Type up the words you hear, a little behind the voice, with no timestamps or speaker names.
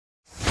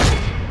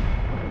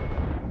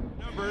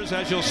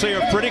As you'll see,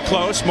 are pretty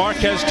close.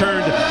 Marquez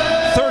turned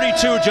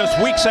 32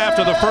 just weeks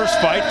after the first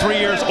fight, 3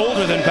 years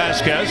older than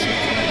Vasquez.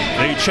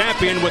 The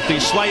champion with the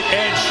slight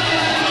edge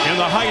in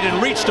the height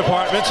and reach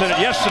departments, and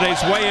at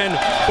yesterday's weigh-in,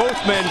 both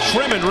men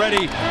trim and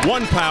ready,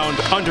 1 pound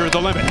under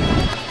the limit.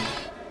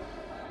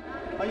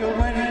 I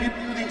already give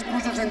you the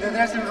instructions in the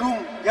dressing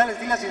room. Ya les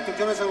di las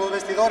instrucciones en los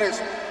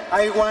vestidores.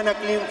 I want a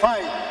clean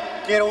fight.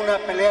 Quiero una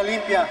pelea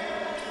limpia.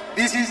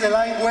 This is the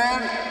line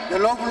where the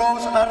low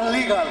blows are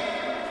legal.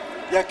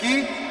 Y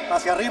aquí,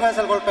 hacia arriba es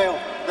el golpeo,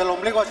 del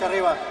ombligo hacia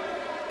arriba.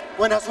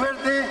 Buena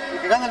suerte y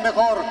que gane el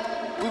mejor.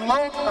 Good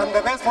luck and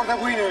the best for the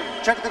winner.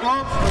 Check the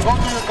gloves and go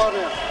to the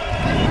corner.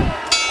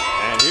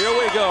 And here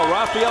we go,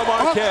 Rafael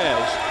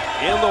Marquez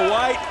in the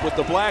white with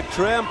the black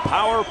trim,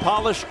 power,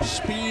 polish,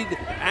 speed,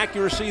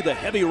 accuracy, the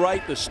heavy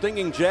right, the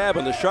stinging jab,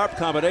 and the sharp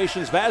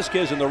combinations.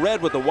 Vasquez in the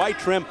red with the white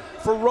trim,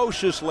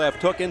 ferocious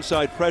left hook,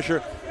 inside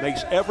pressure,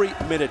 makes every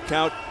minute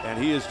count, and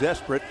he is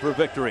desperate for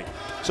victory.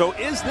 So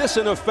is this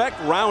in effect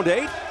round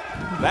 8?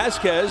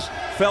 Vasquez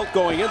felt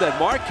going in that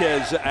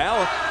Marquez,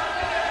 Al,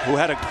 who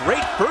had a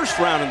great first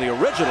round in the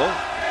original,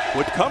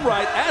 would come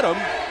right at him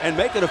and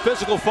make it a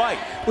physical fight.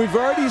 We've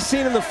already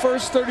seen in the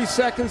first 30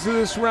 seconds of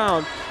this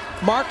round,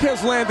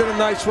 Marquez landed a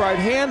nice right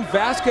hand,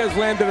 Vasquez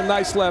landed a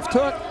nice left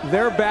hook.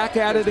 They're back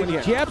at it, and he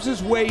jabs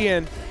his way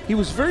in. He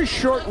was very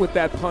short with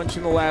that punch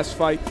in the last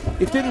fight.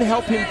 It didn't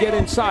help him get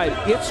inside.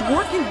 It's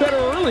working better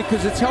early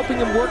because it's helping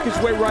him work his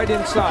way right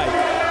inside.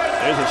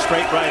 There's a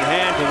straight right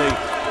hand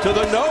to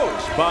the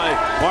nose by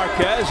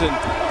Marquez, and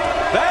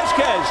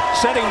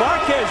Vasquez sending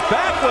Marquez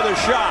back with a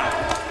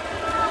shot.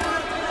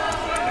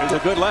 There's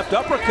a good left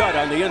uppercut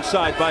on the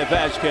inside by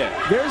Vasquez.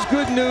 There's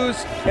good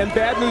news and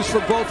bad news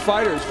for both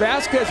fighters.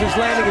 Vasquez is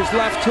landing his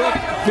left hook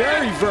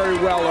very, very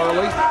well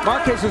early.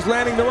 Marquez is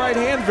landing the right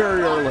hand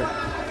very early.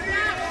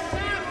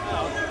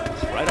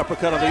 Right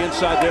uppercut on the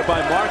inside there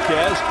by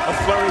Marquez. A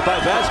flurry by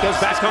Vasquez.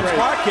 Back comes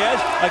Marquez.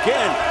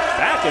 Again,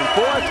 back and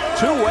forth,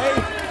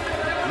 two-way.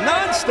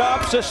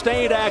 Non-stop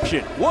sustained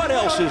action. What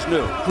else is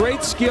new?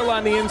 Great skill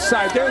on the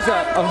inside. There's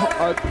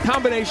a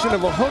combination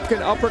of a hook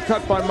and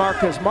uppercut by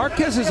Marquez.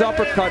 Marquez's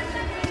uppercut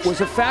was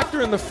a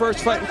factor in the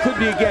first fight and could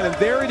be again, and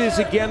there it is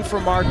again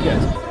for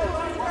Marquez.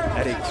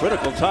 At a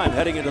critical time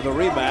heading into the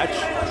rematch,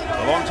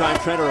 the longtime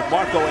trainer of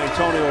Marco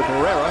Antonio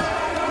Barrera,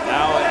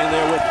 now in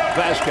there with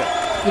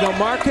Vasquez. You know,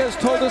 Marquez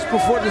told us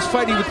before this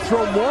fight he would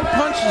throw more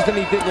punches than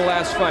he did in the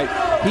last fight.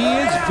 He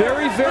is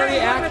very, very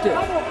active.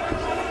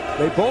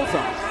 They both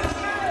are.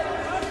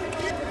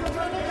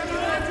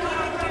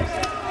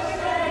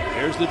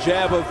 Here's the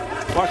jab of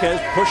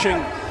Marquez pushing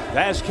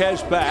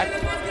Vasquez back.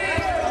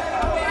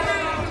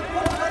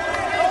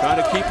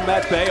 Trying to keep him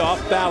at bay,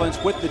 off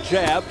balance with the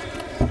jab.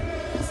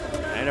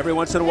 And every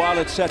once in a while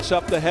it sets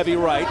up the heavy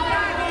right.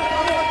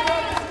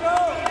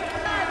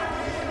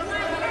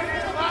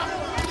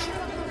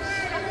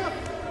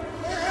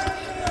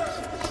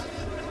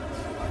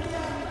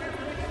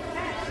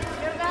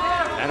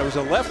 And it was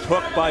a left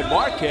hook by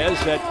Marquez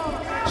that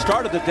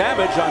started the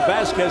damage on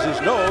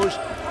Vasquez's nose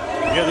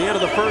near the end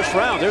of the first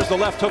round. There's the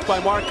left hook by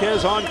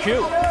Marquez on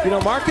cue. You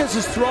know, Marquez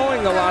is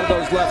throwing a lot of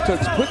those left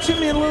hooks. Puts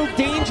him in a little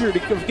danger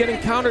of getting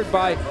countered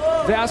by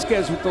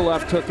Vasquez with the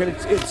left hook. And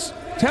it's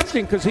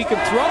tempting because he can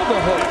throw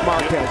the hook,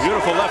 Marquez.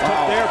 Beautiful left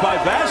hook there by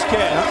Vasquez.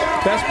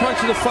 Yeah. Best punch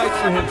of the fight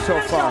for him so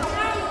far.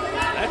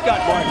 That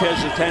got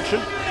Marquez's attention.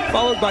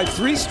 Followed by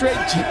 3 straight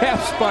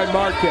jabs by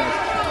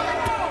Marquez.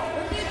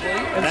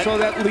 And so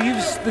that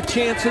leaves the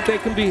chance that they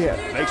can be hit.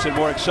 Makes it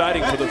more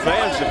exciting for the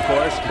fans, of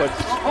course, but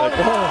what a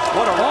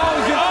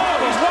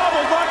he's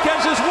wobbled.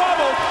 Marquez is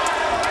wobbled.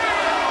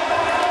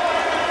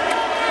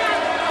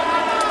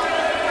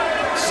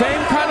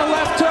 Same kind of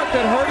left hook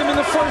that hurt him in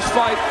the first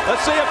fight.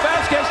 Let's see if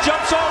Vasquez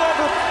jumps all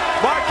over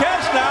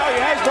Marquez now. He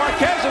has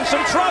Marquez in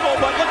some trouble,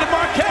 but look at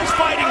Marquez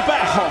fighting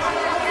back.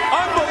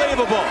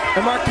 Unbelievable.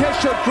 And Marquez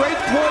showed great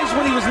poise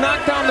when he was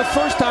knocked down the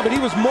first time, but he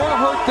was more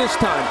hurt this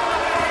time.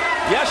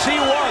 Yes, he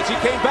was. He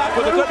came back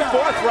with a good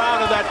 4th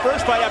round in that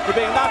first fight after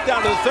being knocked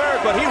down to the 3rd,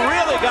 but he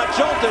really got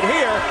jolted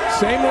here.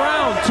 Same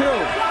round, too.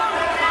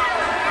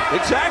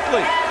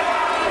 Exactly.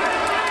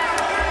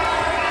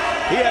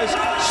 He has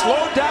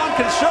slowed down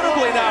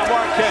considerably now,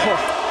 Marquez.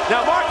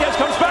 Now Marquez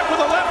comes back with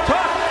a left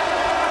hook.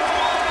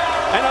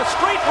 And a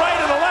straight right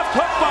and a left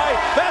hook by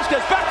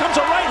Vasquez. Back comes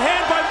a right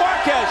hand by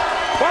Marquez.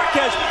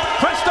 Marquez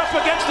pressed up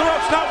against the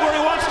ropes, not where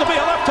he wants to be.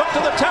 A left hook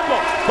to the temple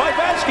by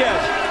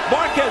Vasquez.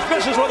 Marquez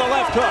misses with a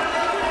left hook.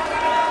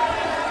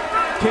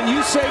 Can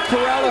you say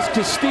Corrales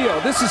Castillo?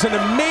 This is an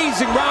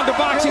amazing round of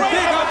boxing.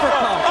 Big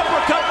uppercut.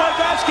 Uppercut by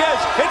Vasquez.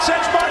 It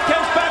sends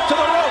Marquez back to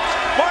the ropes.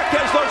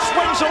 Marquez, though,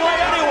 swings away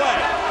anyway.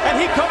 And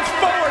he comes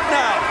forward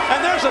now.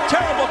 And there's a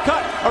terrible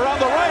cut around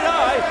the right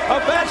eye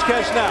of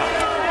Vasquez now.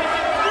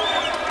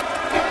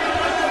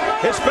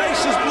 His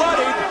face is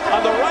bloodied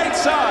on the right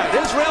side.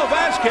 Israel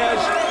Vasquez.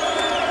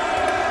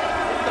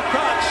 The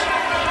cuts.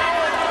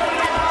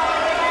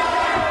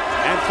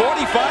 And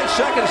 45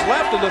 seconds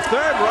left in the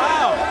 3rd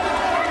round.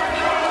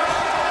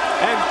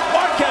 And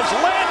Marquez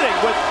landing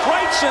with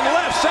rights and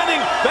lefts, sending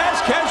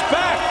Vasquez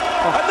back.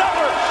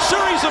 Another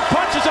series of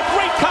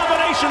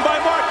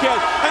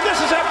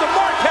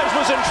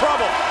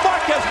trouble.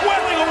 Marquez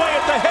wailing away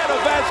at the head of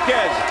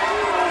Vasquez.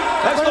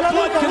 As the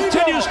blood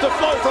continues to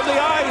flow from the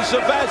eyes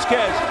of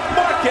Vasquez.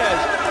 Marquez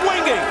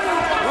winging,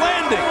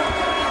 landing.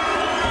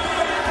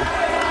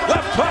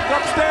 Left hook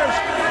upstairs,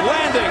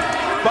 landing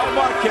by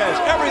Marquez.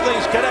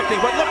 Everything's connecting,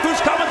 but look who's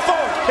coming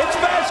forward. It's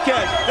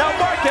Vasquez. Now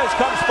Marquez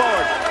comes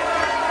forward.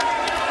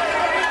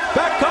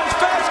 Back comes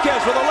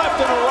Vasquez with a left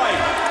and a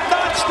right.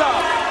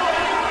 Non-stop.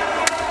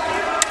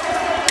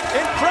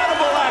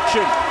 Incredible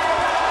action.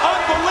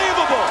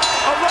 Unbelievable.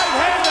 A right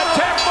hand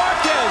attack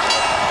Marquez.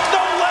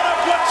 No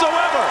let-up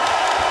whatsoever.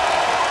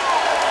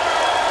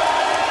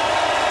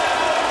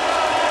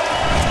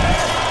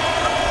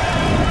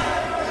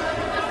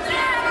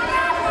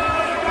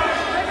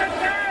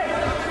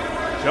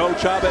 Joe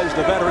Chavez,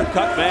 the veteran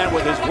cut man,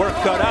 with his work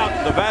cut out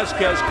in the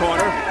Vasquez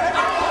corner.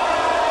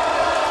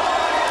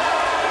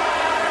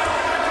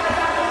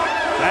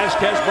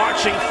 Vasquez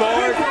marching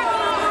forward,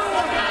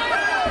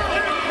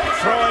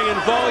 throwing in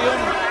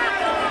volume.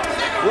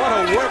 What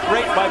a work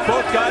rate by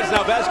both guys.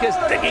 Now Vasquez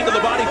digging to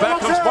the body. Back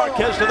comes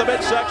Marquez to the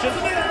midsection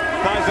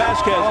by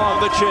Vasquez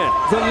on the chin.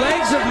 The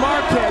legs of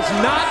Marquez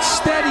not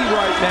steady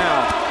right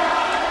now.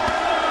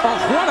 Oh,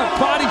 what a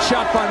body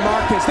shot by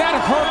Marquez. That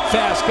hurt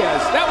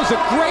Vasquez. That was a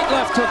great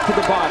left hook to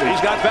the body.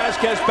 He's got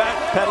Vasquez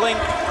backpedaling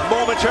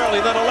momentarily.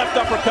 Then a left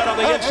uppercut on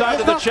the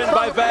inside of the chin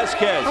by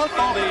Vasquez.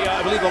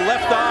 I believe the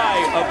left eye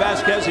of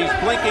Vasquez. He's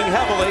blinking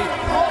heavily.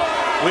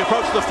 We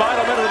approach the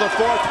final minute of the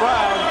fourth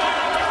round.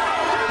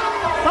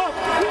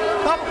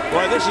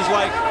 Boy, this is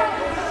like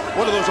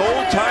one of those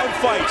old-time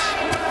fights.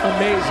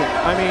 Amazing.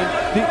 I mean,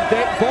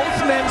 both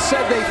men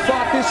said they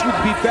thought this would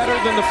be better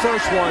than the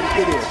first one.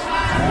 It is.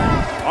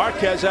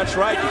 Marquez, that's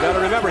right. You got to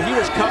remember, he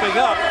was coming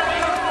up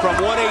from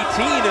 118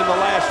 in the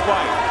last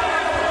fight.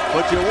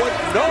 But you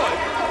wouldn't know it.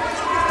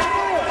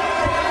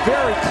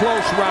 Very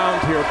close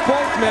round here.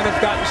 Both men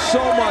have gotten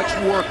so much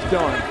work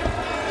done.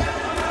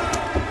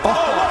 Oh,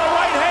 what a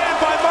right hand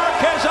by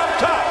Marquez up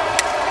top.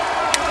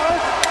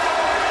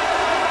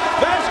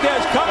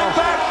 Vasquez coming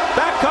back.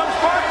 Back comes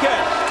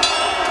Marquez.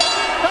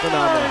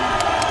 Phenomenal.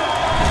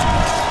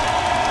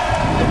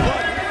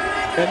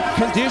 And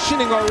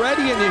conditioning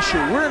already an issue.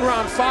 We're in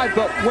round 5,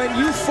 but when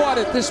you fought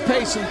at this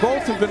pace and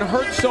both have been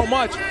hurt so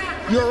much,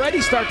 you already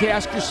start to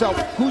ask yourself,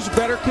 who's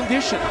better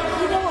conditioned?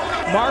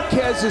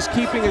 Marquez is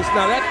keeping his,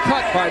 now that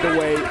cut, by the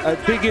way, a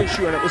big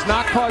issue, and it was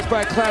not caused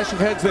by a clash of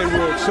heads, they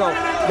ruled. So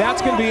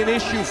that's going to be an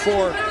issue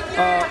for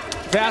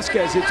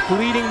Vasquez. It's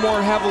bleeding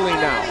more heavily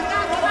now.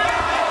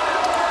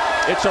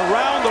 It's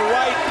around the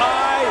right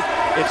eye.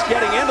 It's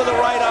getting into the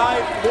right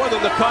eye more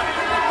than the cut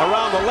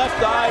around the left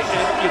eye,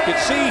 and you can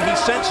see he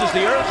senses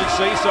the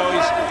urgency, so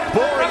he's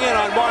boring in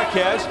on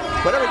Marquez,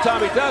 but every time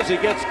he does, he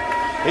gets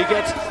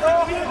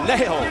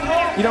nailed.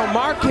 You know,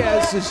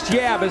 Marquez's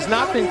jab has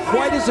not been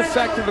quite as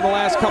effective in the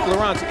last couple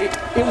of rounds. It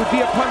would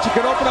be a punch that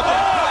could open up. There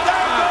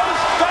goes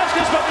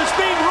Vasquez, but it's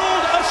being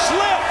ruled a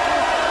slip.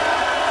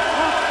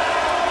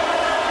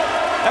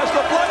 As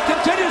the blood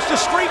continues to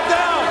streak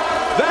down,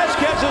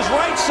 Vasquez's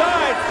right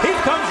side, he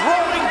comes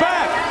rolling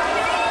back.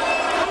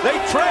 They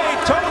trade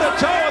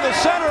toe-to-toe in the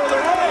center of the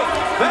ring.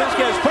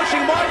 Vasquez pushing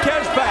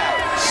Marquez back.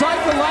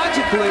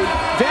 Psychologically,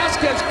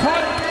 Vasquez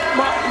caught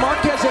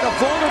Marquez at a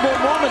vulnerable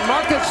moment.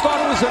 Marquez thought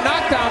it was a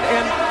knockdown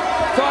and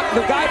thought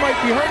the guy might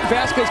be hurt.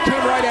 Vasquez came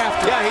right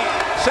after. Yeah, he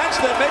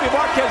sensed that maybe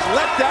Marquez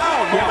let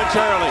down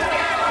momentarily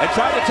and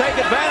tried to take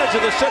advantage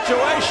of the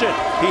situation.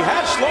 He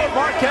has slowed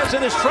Marquez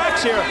in his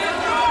tracks here.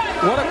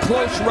 What a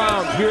close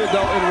round here,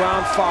 though, in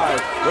round 5.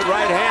 Good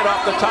right hand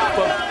off the top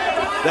of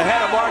the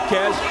head of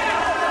Marquez.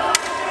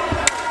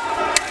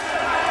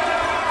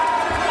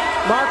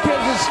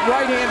 Marquez's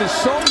right hand is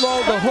so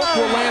low, the hook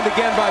will land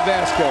again by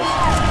Vasquez.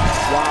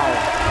 Wow.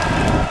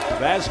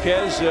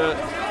 Vasquez,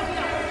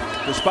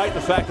 despite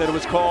the fact that it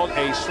was called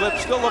a slip,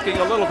 still looking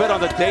a little bit on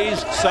the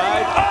dazed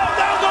side. Oh,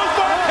 down goes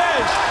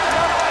Marquez!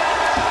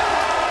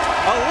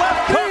 A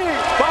left hook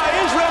by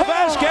Israel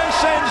Vasquez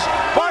sends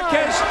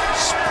Marquez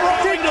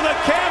sprawling to the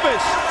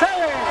canvas.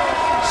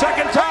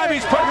 Second time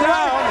he's put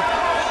down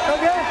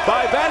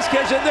by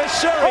Vasquez in this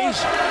series.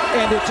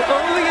 And it's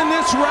early in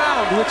this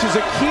round, which is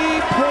a key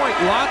point.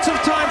 Lots of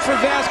time for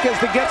Vasquez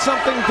to get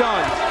something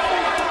done.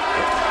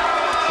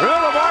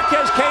 Remember,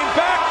 Marquez came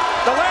back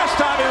the last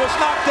time he was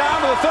knocked down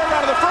in the third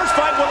round of the first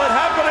fight. Will it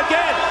happen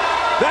again?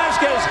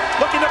 Vasquez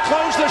looking to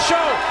close the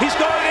show. He's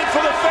going in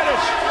for the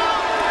finish.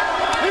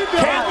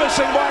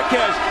 Canvassing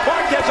Marquez.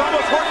 Marquez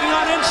almost working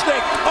on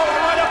instinct. Oh, a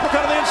right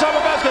uppercut on the inside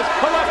of Vasquez.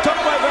 A left hook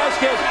by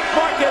Vasquez.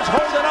 Marquez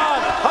holding on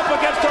up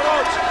against the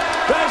ropes.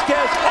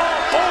 Vasquez all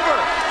over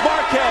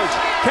Marquez.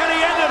 Can he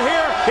end it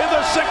here in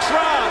the 6th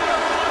round?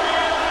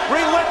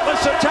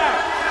 Relentless attack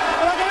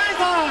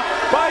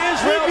by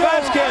Israel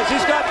Vasquez.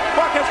 He's got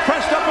Marquez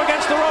pressed up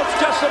against the ropes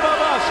just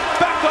above us.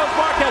 Back goes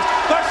Marquez.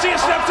 Garcia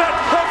steps in.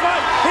 The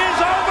fight is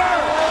over.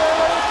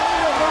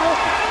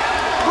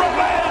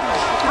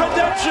 Revenge.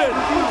 Redemption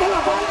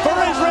for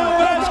Israel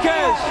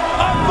Vasquez.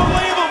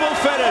 Unbelievable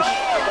finish.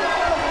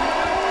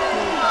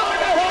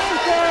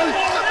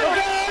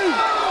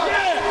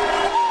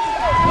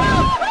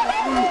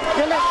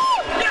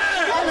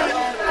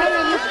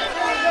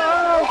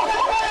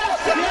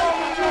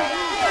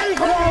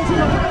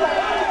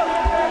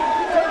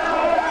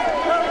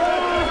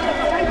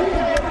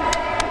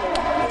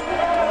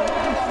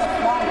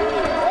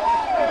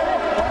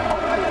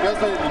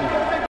 statement.